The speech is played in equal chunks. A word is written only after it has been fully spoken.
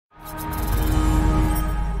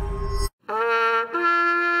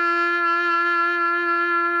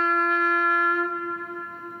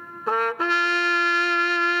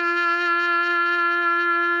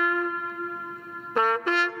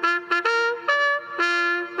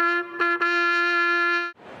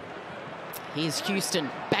Here's Houston,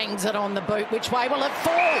 bangs it on the boot. Which way will it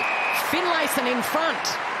fall? Finlayson in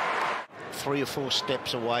front. 3 or 4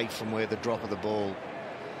 steps away from where the drop of the ball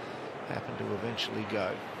happened to eventually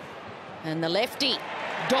go. And the lefty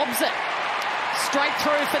dobs it straight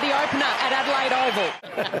through for the opener at Adelaide Oval.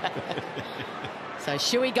 So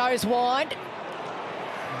Shuey goes wide.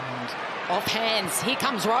 And off hands. Here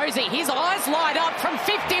comes Rozee. His eyes light up from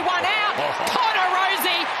 51 out. Connor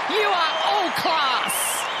Rozee, you are all class.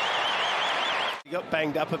 He got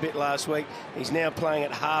banged up a bit last week. He's now playing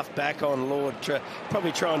at half back on Lord.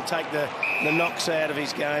 Probably try and take the knocks out of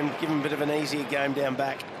his game, give him a bit of an easier game down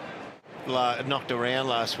back. Knocked around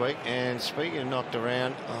last week, and speaking of knocked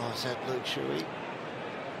around, is that Luke Shuey?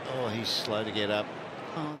 Oh, he's slow to get up.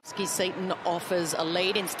 Ski Seaton offers a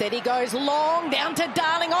lead. Instead, he goes long down to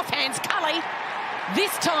Darling, off hands Cully.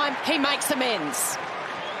 This time, he makes amends.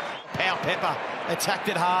 Pepper attacked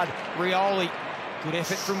it hard. Rioli, good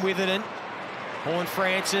effort from Witherden.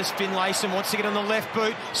 Horne-Francis, Finlayson wants to get on the left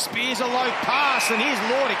boot. Spears a low pass, and here's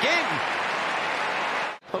Lord again.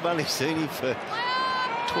 I've only seen him for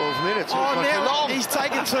 12 minutes. Now he's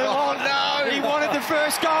taken too long. No! He wanted the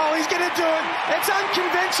first goal. He's going to do it. It's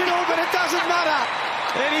unconventional, but it doesn't matter.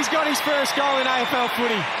 And he's got his first goal in AFL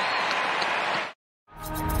footy.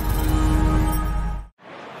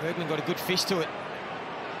 Bergman got a good fist to it.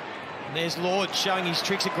 And there's Lord showing his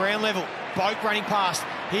tricks at ground level. Boat running past.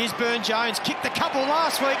 Here's Burn-Jones. Kicked the couple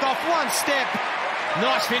last week off one step.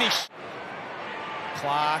 Nice finish.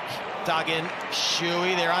 Clark, Duggan,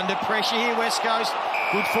 Shuey. They're under pressure here, West Coast.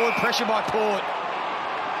 Good forward pressure by Port.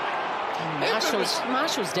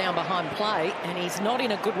 Marshall's down behind play, and he's not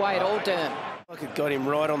in a good way at all, Derm. Like it got him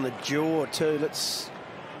right on the jaw too.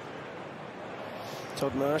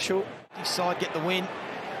 Todd Marshall. His side get the win.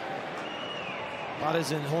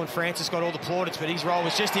 Butters and Horne-Francis got all the plaudits, but his role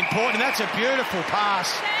was just important. And that's a beautiful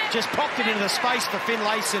pass. Just popped it into the space for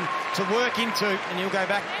Finlayson to work into, and he'll go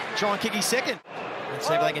back, try and kick his second. Let's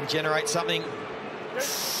see if they can generate something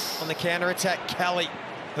on the counter-attack. Kelly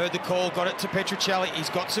heard the call, got it to Petruccelli.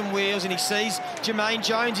 He's got some wheels, and he sees Jermaine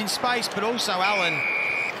Jones in space, but also Allen.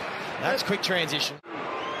 That's quick transition.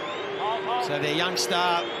 So their young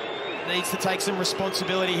star needs to take some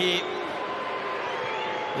responsibility here.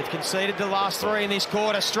 They've conceded the last 3 in this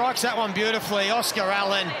quarter. Strikes that one beautifully. Oscar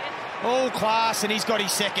Allen, all class, and he's got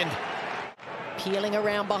his second. Peeling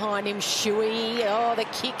around behind him, Shuey. Oh, the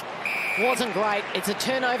kick wasn't great. It's a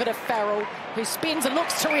turnover to Farrell, who spins and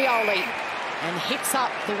looks to Rioli and hits up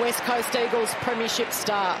the West Coast Eagles premiership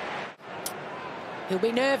star. He'll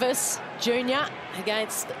be nervous, Junior,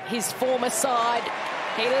 against his former side.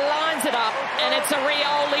 He lines it up, and it's a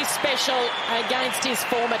Rioli special against his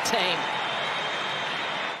former team.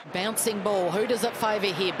 Bouncing ball, who does it favour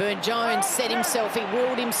here? Burn-Jones set himself, he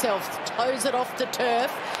willed himself, toes it off the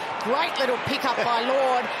turf. Great little pick-up by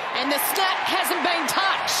Lord, and the snap hasn't been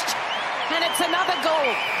touched. And it's another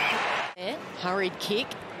goal. Yeah, hurried kick.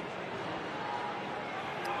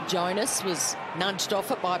 Jonas was nudged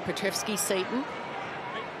off it by Petrevski-Seaton.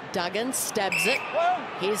 Duggan stabs it.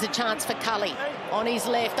 Here's a chance for Cully. On his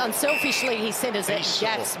left, unselfishly, he centres it.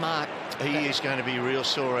 Gaff's mark. He is going to be real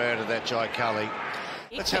sore out of that, Jai Cully.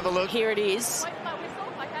 Let's have a look. Here it is.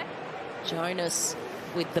 Jonas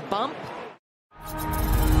with the bump.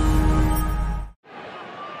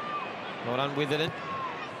 Well done, Witherden.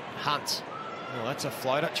 Hunt. Oh, that's a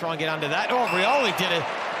floater. Try and get under that. Oh, Rioli did a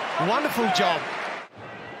wonderful job.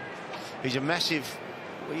 He's a massive,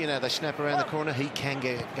 you know, they snap around the corner. He can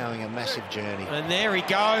get going a massive journey. And there he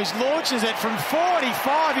goes. Launches it from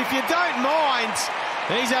 45, if you don't mind.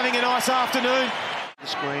 He's having a nice afternoon. The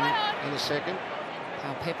screen in a second.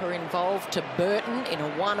 Pepper involved to Burton in a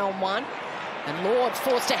one-on-one. And Lord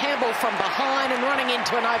forced to handball from behind, and running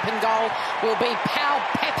into an open goal will be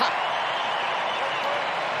Pepper.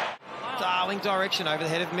 Darling direction over the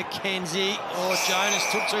head of McKenzie. Oh, Jonas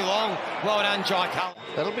took too long. Well done, Jai Cully.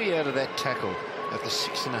 That'll be out of that tackle at the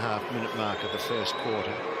 6.5-minute mark of the first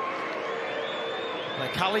quarter. Now,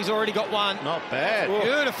 Cully's already got one. Not bad.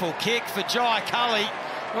 Beautiful kick for Jai Cully.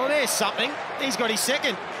 Well, there's something. He's got his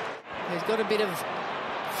second. He's got a bit of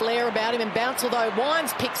flair about him, and bounce, although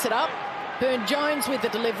Wines picks it up. Burn-Jones with the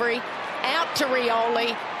delivery. Out to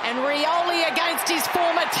Rioli, and Rioli against his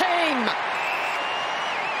former team.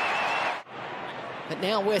 But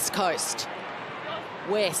now West Coast.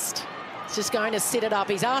 West is just going to sit it up.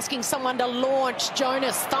 He's asking someone to launch.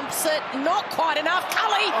 Jonas thumps it. Not quite enough.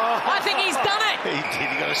 Cully, I think he's done it. He did.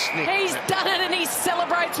 He got a snick. He's done it, and he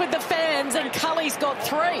celebrates with the fans, and Cully's got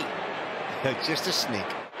 3. Just a snick.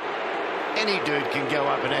 Any dude can go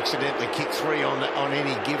up and accidentally kick 3 on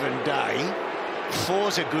any given day.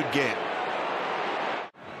 4's a good get.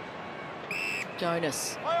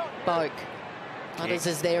 Jonas, Boak. Butters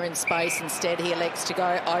is there in space. Instead, he elects to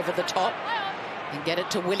go over the top and get it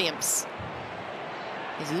to Williams.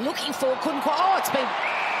 He's looking for, couldn't quite. Oh, it's been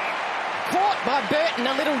caught by Burton,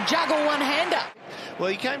 a little juggle one-hander. Well,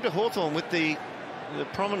 he came to Hawthorn with the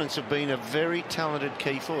prominence of being a very talented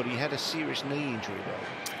key forward. He had a serious knee injury,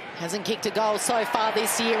 though. Hasn't kicked a goal so far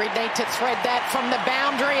this year. He'd need to thread that from the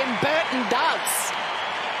boundary, and Burton does.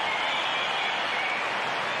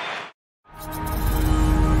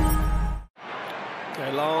 Go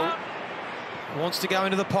long. Wants to go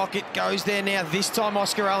into the pocket, goes there now. This time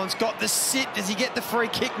Oscar Allen's got the sit. Does he get the free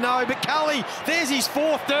kick? No, but Cully, there's his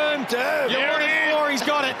fourth term. You wanted four, he's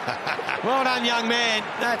got it. Well done, young man.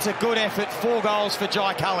 That's a good effort. 4 goals for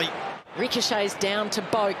Jai Cully. Ricochets down to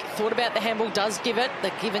Boak. Thought about the handball, does give it.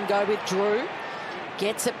 The give and go with Drew.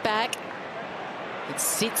 Gets it back. It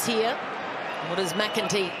sits here. What does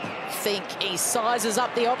McEntee think? He sizes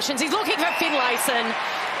up the options. He's looking for Finlayson.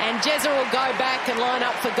 And Jezza will go back and line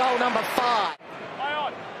up for goal number 5.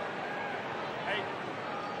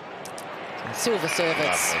 Silver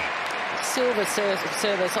service. Silver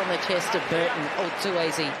service on the chest of Burton. Oh, too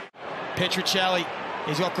easy. Petruccelli,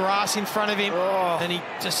 he's got grass in front of him, and he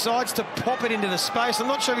decides to pop it into the space. I'm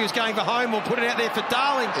not sure if he was going for home or put it out there for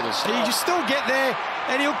Darling. He just still get there,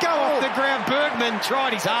 and he'll go off the ground. Bergman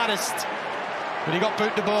tried his hardest, but he got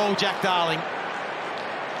boot the ball, Jack Darling.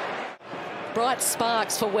 Bright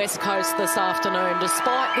sparks for West Coast this afternoon,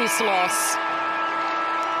 despite this loss.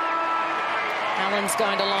 Allen's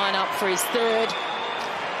going to line up for his 3rd.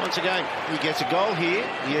 Once again, he gets a goal here.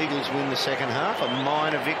 The Eagles win the second half, a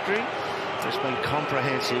minor victory. It's been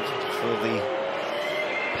comprehensive for the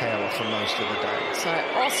Power for most of the day. So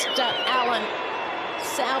Oscar Allen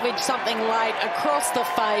salvaged something late across the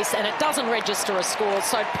face, and it doesn't register a score.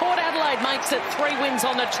 So Port Adelaide makes it 3 wins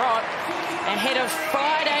on the trot ahead of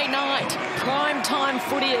Friday night prime time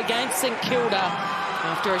footy against St Kilda.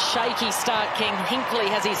 After a shaky start, King Hinkley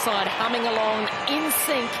has his side humming along in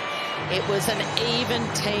sync. It was an even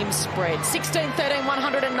team spread. 16-13,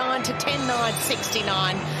 109 to 10-9,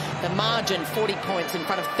 69. The margin, 40 points in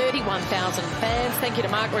front of 31,000 fans. Thank you to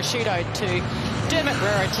Mark Rasciuto, to Dermot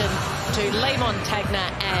Brereton, to Lee Montagna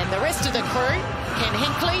and the rest of the crew. Ken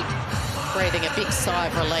Hinkley breathing a big sigh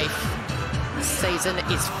of relief. The season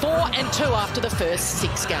is 4-2 after the first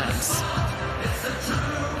 6 games.